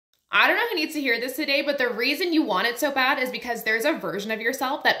I don't know who needs to hear this today, but the reason you want it so bad is because there's a version of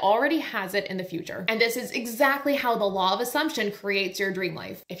yourself that already has it in the future. And this is exactly how the law of assumption creates your dream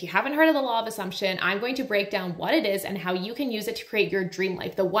life. If you haven't heard of the law of assumption, I'm going to break down what it is and how you can use it to create your dream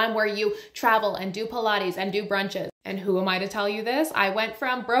life, the one where you travel and do Pilates and do brunches. And who am I to tell you this? I went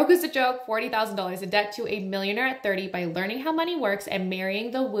from broke as a joke, $40,000 in debt, to a millionaire at 30 by learning how money works and marrying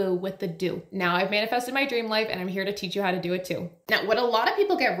the woo with the do. Now I've manifested my dream life and I'm here to teach you how to do it too. Now, what a lot of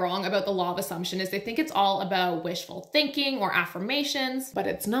people get wrong about the law of assumption is they think it's all about wishful thinking or affirmations, but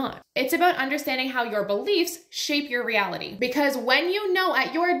it's not. It's about understanding how your beliefs shape your reality. Because when you know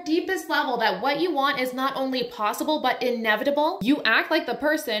at your deepest level that what you want is not only possible, but inevitable, you act like the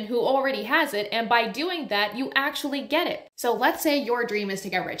person who already has it. And by doing that, you actually get it. So let's say your dream is to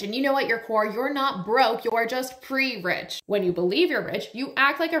get rich and you know at your core, you're not broke, you're just pre-rich. When you believe you're rich, you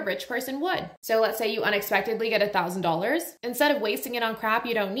act like a rich person would. So let's say you unexpectedly get $1,000. Instead of wasting it on crap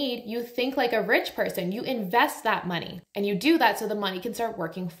you don't need, you think like a rich person. You invest that money and you do that so the money can start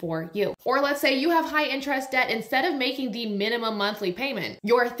working for you. Or let's say you have high interest debt. Instead of making the minimum monthly payment,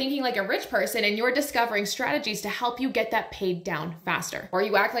 you're thinking like a rich person and you're discovering strategies to help you get that paid down faster. Or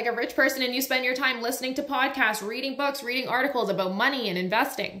you act like a rich person and you spend your time listening to podcasts, reading books, reading articles about money and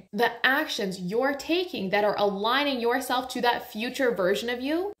investing. The actions you're taking that are aligning yourself to that future version of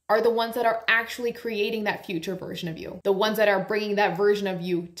you are the ones that are actually creating that future version of you. The ones that are bringing that version of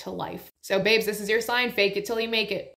you to life. So babes, this is your sign. Fake it till you make it.